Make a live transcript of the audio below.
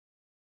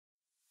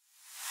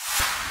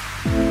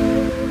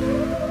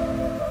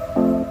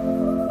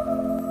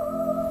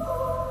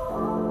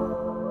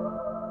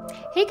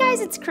Hey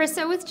guys, it's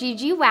Krista with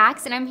GiGi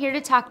Wax, and I'm here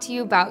to talk to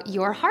you about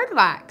your hard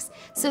wax.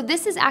 So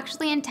this is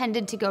actually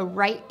intended to go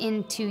right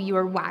into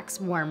your wax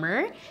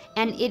warmer,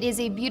 and it is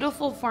a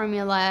beautiful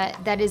formula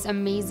that is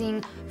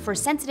amazing for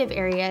sensitive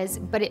areas,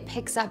 but it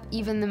picks up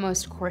even the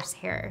most coarse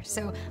hair.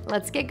 So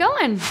let's get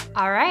going.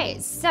 All right,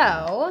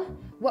 so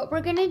what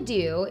we're gonna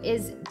do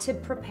is to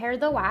prepare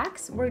the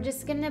wax, we're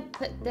just gonna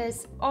put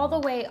this all the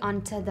way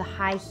onto the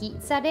high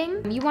heat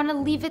setting. You wanna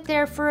leave it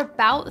there for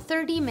about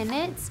 30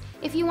 minutes.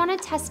 If you wanna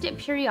test it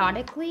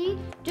periodically,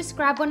 just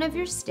grab one of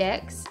your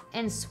sticks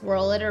and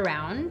swirl it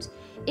around.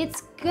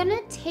 It's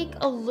gonna take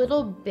a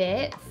little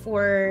bit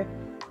for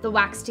the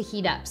wax to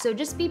heat up, so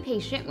just be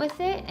patient with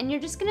it, and you're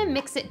just gonna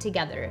mix it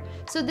together.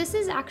 So this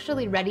is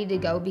actually ready to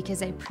go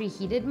because I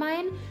preheated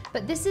mine,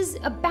 but this is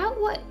about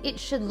what it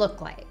should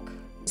look like.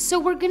 So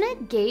we're gonna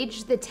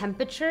gauge the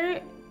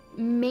temperature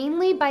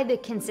mainly by the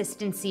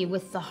consistency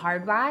with the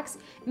hard wax,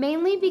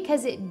 mainly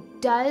because it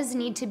does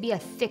need to be a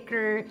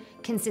thicker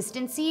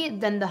consistency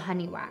than the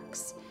honey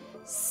wax.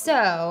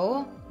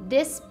 So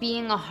this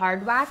being a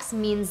hard wax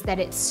means that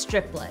it's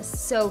stripless.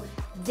 So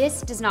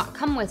this does not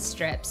come with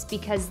strips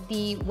because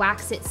the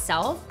wax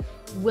itself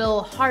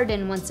will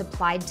harden once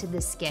applied to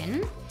the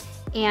skin,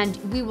 and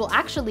we will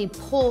actually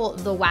pull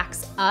the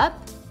wax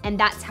up, and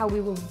that's how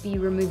we will be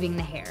removing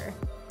the hair.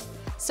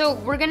 So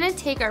we're gonna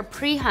take our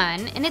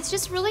pre-hun, and it's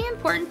just really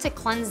important to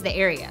cleanse the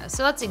area.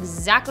 So that's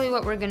exactly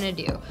what we're gonna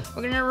do.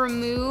 We're gonna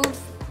remove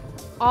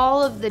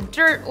all of the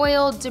dirt,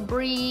 oil,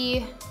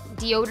 debris,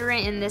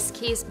 deodorant in this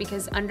case,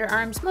 because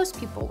underarms, most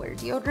people wear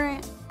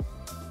deodorant.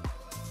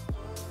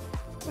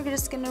 We're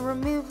just gonna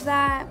remove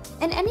that.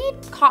 And any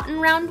cotton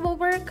round will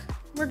work.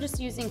 We're just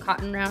using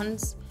cotton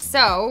rounds.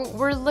 So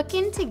we're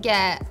looking to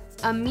get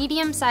a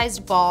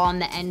medium-sized ball on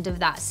the end of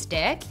that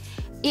stick.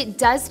 It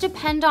does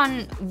depend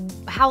on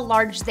how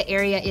large the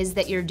area is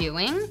that you're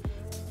doing,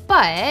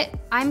 but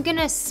I'm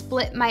gonna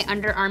split my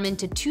underarm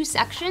into 2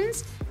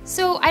 sections,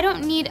 so I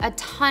don't need a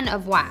ton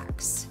of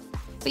wax.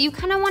 But you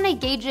kinda wanna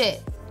gauge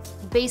it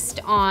based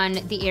on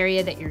the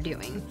area that you're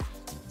doing.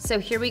 So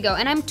here we go,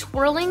 and I'm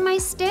twirling my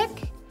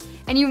stick,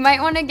 and you might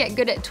wanna get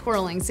good at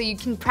twirling, so you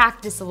can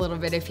practice a little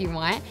bit if you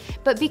want,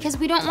 but because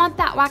we don't want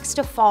that wax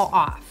to fall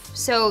off.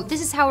 So this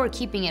is how we're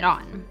keeping it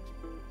on.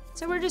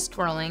 So we're just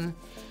twirling.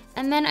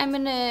 And then I'm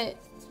gonna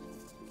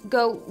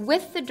go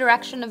with the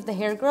direction of the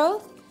hair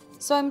growth.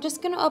 So I'm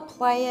just gonna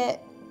apply it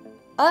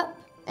up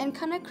and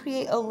kind of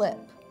create a lip.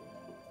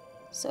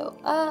 So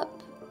up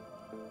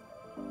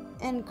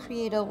and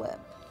create a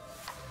lip.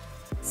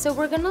 So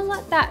we're gonna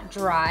let that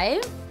dry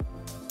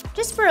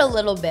just for a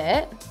little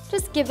bit.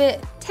 Just give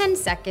it 10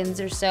 seconds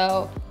or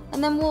so.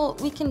 And then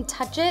we can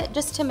touch it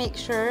just to make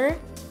sure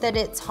that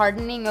it's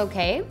hardening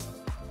okay.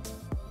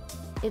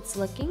 It's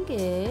looking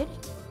good.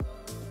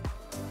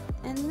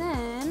 And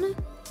then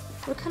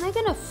we're kind of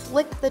gonna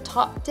flick the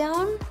top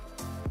down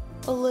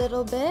a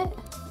little bit.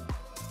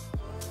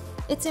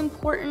 It's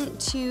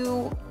important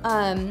to,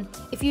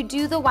 if you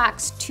do the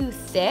wax too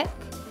thick,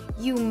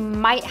 you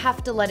might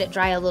have to let it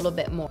dry a little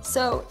bit more.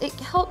 So it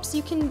helps,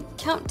 you can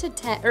count to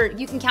 10, or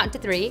you can count to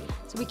 3.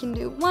 So we can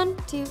do 1,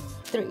 2,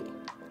 3.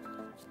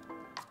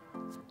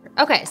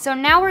 Okay, so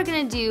now we're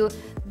gonna do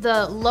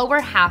the lower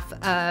half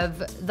of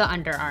the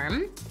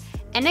underarm.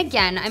 And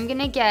again, I'm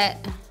gonna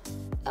get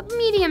a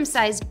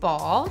medium-sized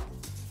ball,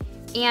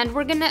 and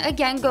we're gonna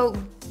again go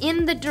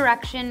in the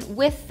direction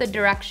with the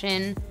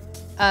direction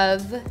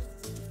of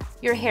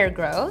your hair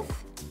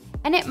growth.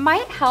 And it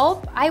might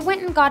help, I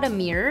went and got a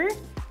mirror.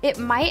 It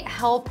might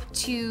help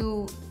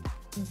to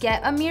get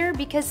a mirror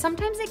because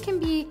sometimes it can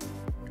be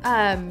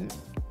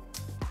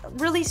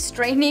really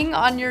straining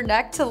on your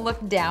neck to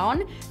look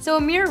down. So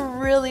a mirror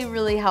really,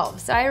 really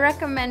helps. So I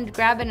recommend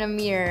grabbing a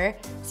mirror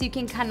so you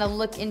can kind of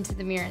look into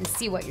the mirror and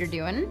see what you're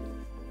doing.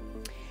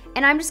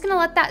 And I'm just gonna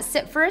let that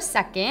sit for a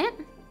second.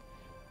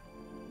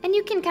 And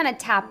you can kind of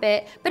tap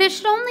it, but it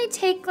should only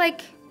take like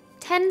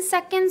 10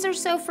 seconds or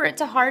so for it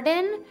to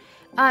harden.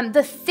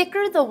 The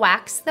thicker the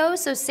wax though,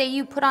 so say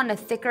you put on a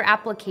thicker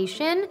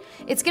application,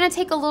 it's gonna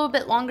take a little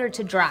bit longer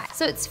to dry.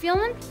 So it's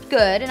feeling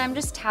good, and I'm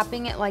just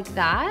tapping it like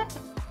that.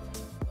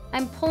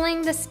 I'm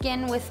pulling the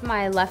skin with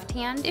my left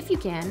hand, if you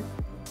can,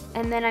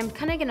 and then I'm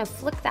kind of gonna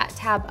flick that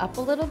tab up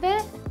a little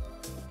bit,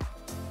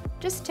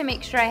 just to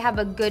make sure I have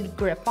a good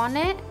grip on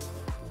it.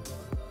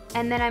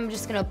 And then I'm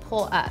just gonna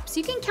pull up. So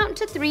you can count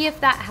to 3 if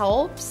that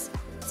helps.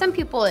 Some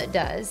people it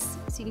does.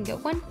 So you can go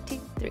 1, 2,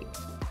 3.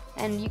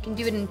 And you can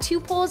do it in 2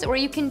 pulls, or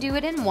you can do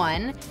it in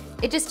 1.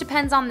 It just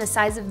depends on the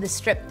size of the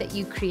strip that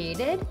you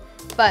created,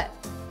 but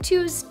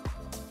 2's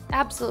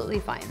absolutely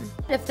fine.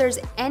 If there's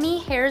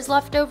any hairs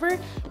left over,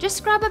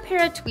 just grab a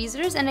pair of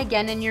tweezers, and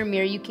again, in your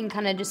mirror, you can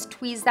kind of just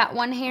tweeze that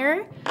one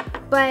hair,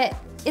 but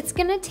it's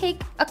gonna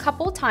take a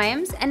couple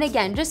times, and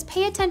again, just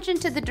pay attention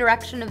to the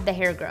direction of the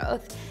hair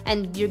growth,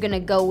 and you're gonna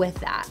go with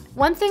that.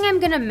 One thing I'm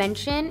gonna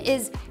mention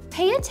is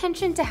pay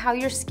attention to how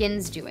your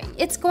skin's doing.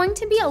 It's going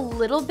to be a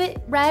little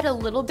bit red, a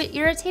little bit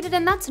irritated,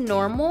 and that's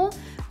normal,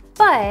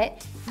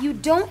 but You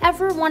don't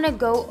ever wanna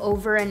go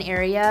over an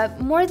area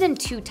more than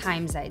 2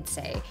 times, I'd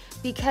say,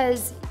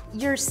 because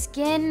your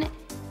skin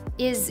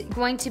is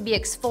going to be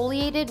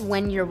exfoliated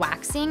when you're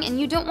waxing, and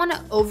you don't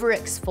wanna over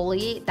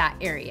exfoliate that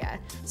area.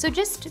 So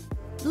just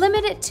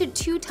limit it to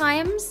 2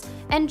 times,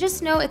 and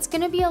just know it's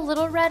gonna be a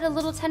little red, a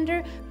little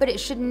tender, but it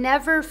should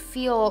never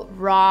feel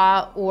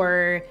raw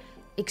or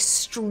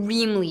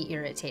extremely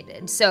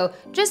irritated. So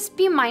just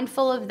be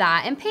mindful of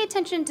that and pay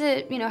attention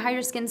to, how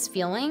your skin's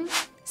feeling.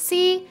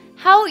 See,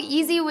 how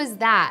easy was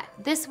that?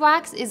 This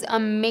wax is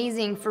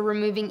amazing for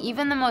removing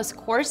even the most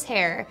coarse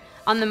hair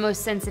on the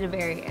most sensitive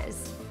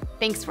areas.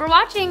 Thanks for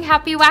watching.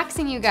 Happy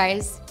waxing, you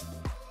guys.